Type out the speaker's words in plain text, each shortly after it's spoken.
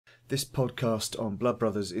This podcast on Blood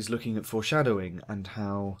Brothers is looking at foreshadowing and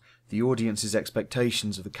how the audience's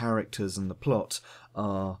expectations of the characters and the plot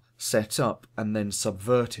are set up and then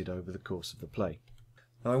subverted over the course of the play.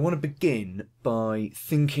 Now, I want to begin by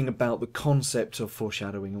thinking about the concept of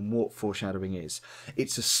foreshadowing and what foreshadowing is.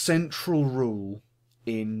 It's a central rule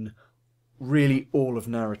in really all of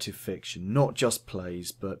narrative fiction, not just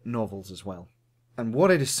plays, but novels as well. And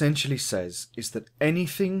what it essentially says is that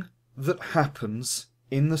anything that happens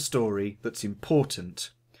in the story that's important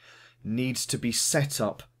needs to be set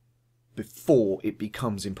up before it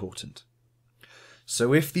becomes important.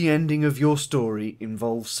 So if the ending of your story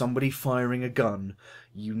involves somebody firing a gun,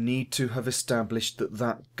 you need to have established that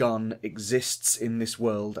that gun exists in this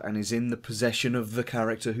world and is in the possession of the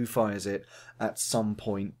character who fires it at some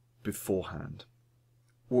point beforehand.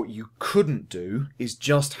 What you couldn't do is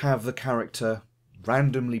just have the character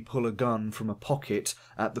randomly pull a gun from a pocket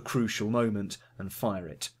at the crucial moment and fire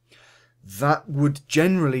it. That would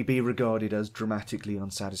generally be regarded as dramatically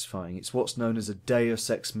unsatisfying. It's what's known as a deus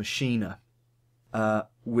ex machina,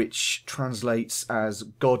 which translates as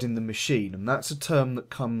God in the machine, and that's a term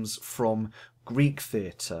that comes from Greek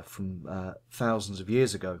theatre from thousands of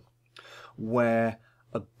years ago, where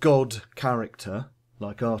a god character,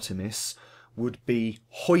 like Artemis, would be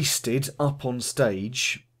hoisted up on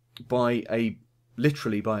stage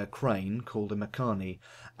literally by a crane called a mechani,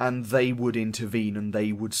 and they would intervene and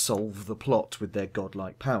they would solve the plot with their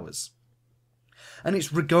godlike powers. And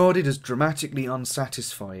it's regarded as dramatically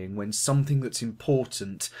unsatisfying when something that's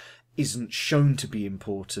important isn't shown to be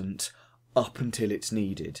important up until it's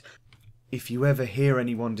needed. If you ever hear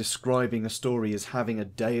anyone describing a story as having a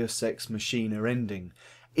deus ex machina ending,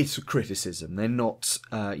 it's a criticism. They're not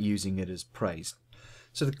using it as praise.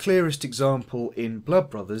 So the clearest example in Blood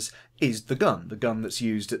Brothers is the gun that's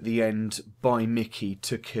used at the end by Mickey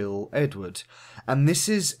to kill Edward. And this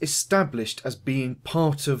is established as being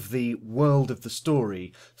part of the world of the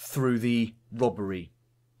story through the robbery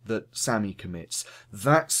that Sammy commits.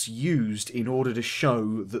 That's used in order to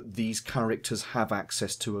show that these characters have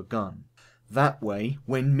access to a gun. That way,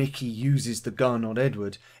 when Mickey uses the gun on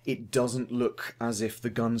Edward, it doesn't look as if the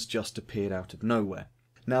gun's just appeared out of nowhere.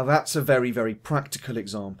 Now that's a very, very practical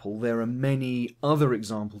example. There are many other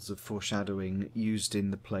examples of foreshadowing used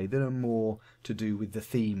in the play that are more to do with the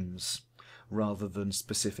themes rather than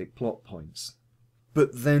specific plot points.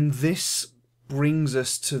 But then this brings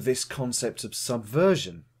us to this concept of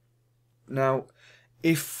subversion. Now,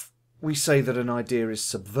 if we say that an idea is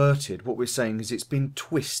subverted, what we're saying is it's been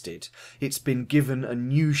twisted, it's been given a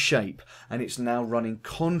new shape, and it's now running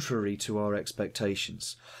contrary to our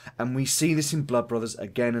expectations. And we see this in Blood Brothers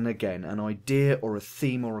again and again. An idea or a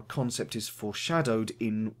theme or a concept is foreshadowed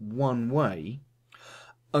in one way,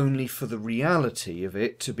 only for the reality of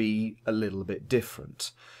it to be a little bit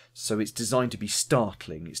different. So it's designed to be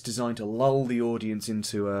startling, it's designed to lull the audience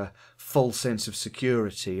into a false sense of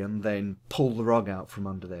security and then pull the rug out from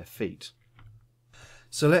under their feet.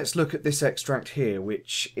 So let's look at this extract here,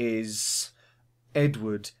 which is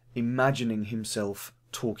Edward imagining himself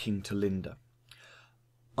talking to Linda.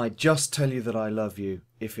 "I'd just tell you that I love you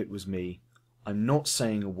if it was me. I'm not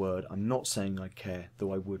saying a word, I'm not saying I care,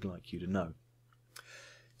 though I would like you to know."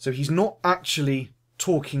 So he's not actually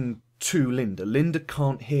talking to Linda. Linda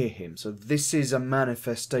can't hear him, so this is a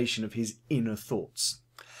manifestation of his inner thoughts.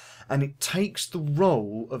 And it takes the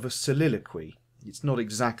role of a soliloquy. It's not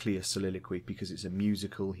exactly a soliloquy because it's a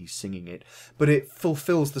musical, he's singing it, but it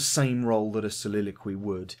fulfills the same role that a soliloquy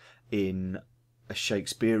would in a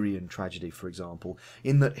Shakespearean tragedy, for example,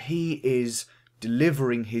 in that he is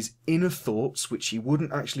delivering his inner thoughts, which he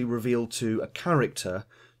wouldn't actually reveal to a character,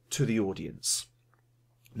 to the audience.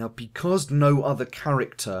 Now, because no other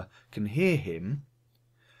character can hear him,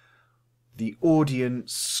 the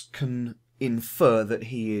audience can infer that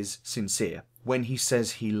he is sincere. When he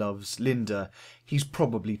says he loves Linda, he's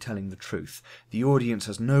probably telling the truth. The audience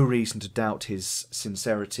has no reason to doubt his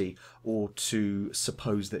sincerity or to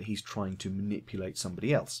suppose that he's trying to manipulate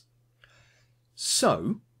somebody else.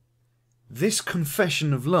 So, this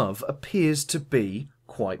confession of love appears to be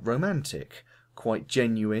quite romantic, quite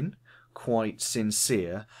genuine, quite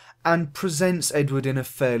sincere, and presents Edward in a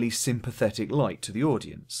fairly sympathetic light to the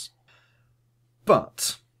audience.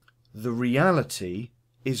 But the reality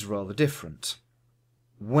is rather different.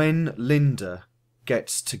 When Linda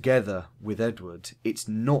gets together with Edward, it's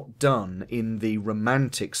not done in the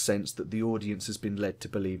romantic sense that the audience has been led to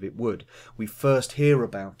believe it would. We first hear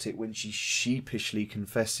about it when she sheepishly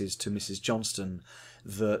confesses to Mrs. Johnston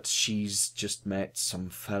that she's just met some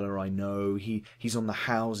fella I know, he's on the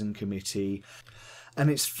housing committee, And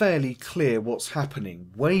it's fairly clear what's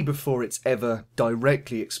happening. Way before it's ever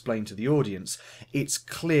directly explained to the audience, it's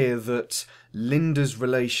clear that Linda's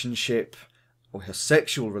relationship, or her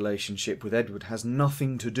sexual relationship with Edward, has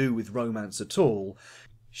nothing to do with romance at all.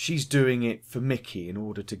 She's doing it for Mickey in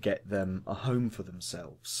order to get them a home for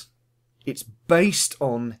themselves. It's based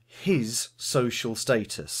on his social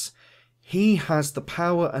status. He has the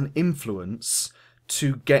power and influence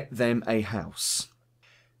to get them a house.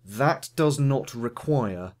 That does not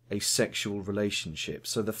require a sexual relationship.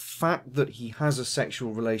 So the fact that he has a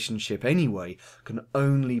sexual relationship anyway can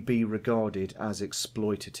only be regarded as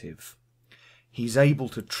exploitative. He's able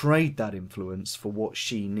to trade that influence for what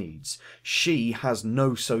she needs. She has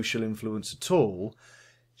no social influence at all.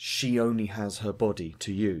 She only has her body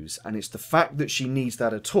to use. And it's the fact that she needs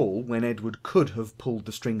that at all, when Edward could have pulled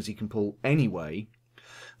the strings he can pull anyway,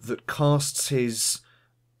 that casts his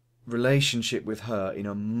relationship with her in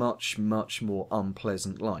a much, much more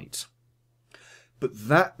unpleasant light. But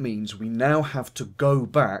that means we now have to go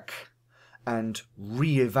back and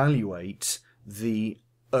re-evaluate the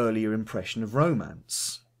earlier impression of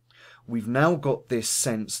romance. We've now got this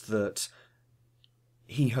sense that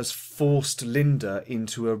he has forced Linda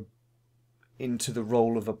into the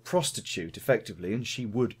role of a prostitute, effectively, and she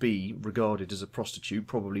would be regarded as a prostitute,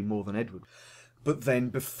 probably more than Edward. But then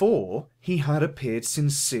before, he had appeared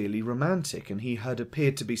sincerely romantic, and he had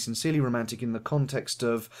appeared to be sincerely romantic in the context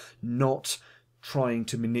of not trying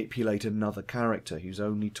to manipulate another character who's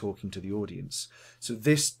only talking to the audience. So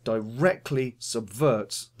this directly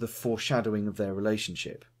subverts the foreshadowing of their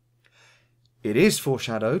relationship. It is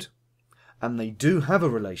foreshadowed, and they do have a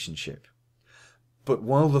relationship. But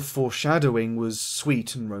while the foreshadowing was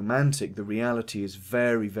sweet and romantic, the reality is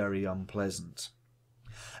very, very unpleasant.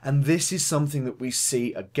 And this is something that we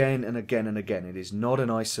see again and again and again. It is not an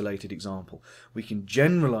isolated example. We can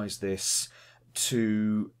generalize this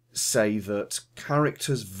to say that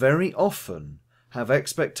characters very often have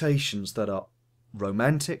expectations that are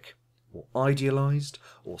romantic, or idealized,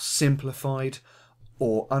 or simplified,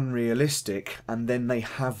 or unrealistic, and then they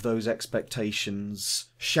have those expectations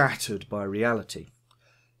shattered by reality.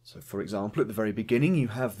 So, for example, at the very beginning, you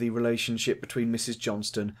have the relationship between Mrs.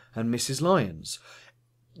 Johnston and Mrs. Lyons.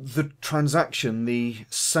 The transaction, the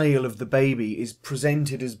sale of the baby, is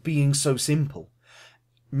presented as being so simple.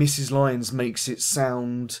 Mrs. Lyons makes it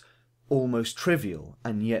sound almost trivial,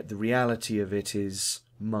 and yet the reality of it is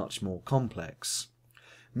much more complex.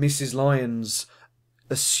 Mrs. Lyons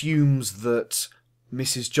assumes that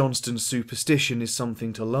Mrs. Johnston's superstition is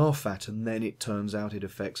something to laugh at, and then it turns out it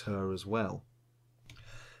affects her as well.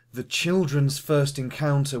 The children's first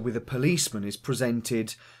encounter with a policeman is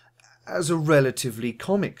presented as a relatively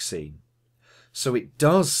comic scene. So it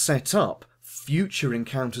does set up future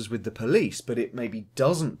encounters with the police, but it maybe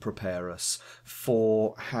doesn't prepare us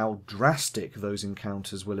for how drastic those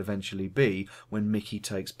encounters will eventually be when Mickey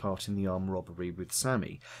takes part in the armed robbery with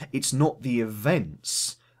Sammy. It's not the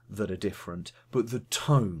events that are different, but the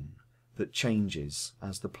tone that changes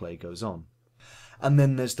as the play goes on. And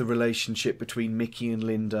then there's the relationship between Mickey and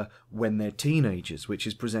Linda when they're teenagers, which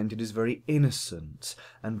is presented as very innocent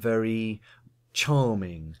and very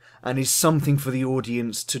charming, and is something for the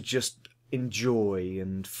audience to just enjoy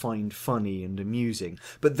and find funny and amusing.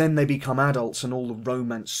 But then they become adults and all the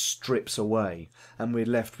romance strips away, and we're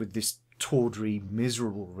left with this tawdry,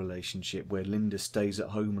 miserable relationship where Linda stays at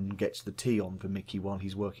home and gets the tea on for Mickey while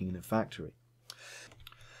he's working in a factory.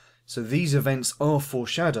 So these events are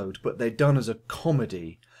foreshadowed, but they're done as a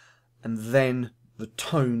comedy, and then the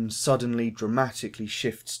tone suddenly dramatically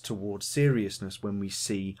shifts towards seriousness when we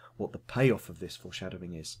see what the payoff of this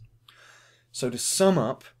foreshadowing is. So to sum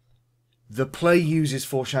up, the play uses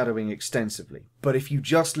foreshadowing extensively, but if you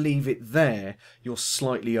just leave it there, you're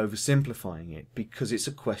slightly oversimplifying it, because it's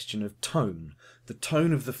a question of tone. The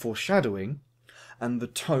tone of the foreshadowing and the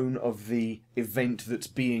tone of the event that's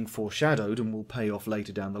being foreshadowed and will pay off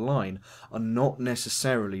later down the line are not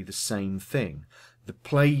necessarily the same thing. The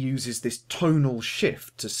play uses this tonal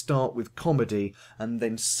shift to start with comedy and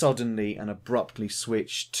then suddenly and abruptly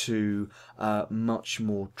switch to much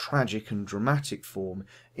more tragic and dramatic form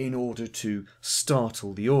in order to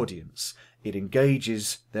startle the audience. It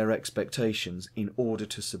engages their expectations in order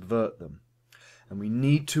to subvert them. And we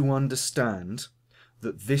need to understand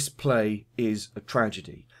that this play is a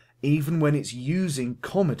tragedy. Even when it's using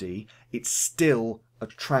comedy, it's still a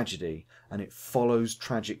tragedy, and it follows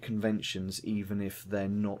tragic conventions even if they're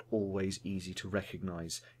not always easy to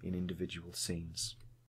recognise in individual scenes.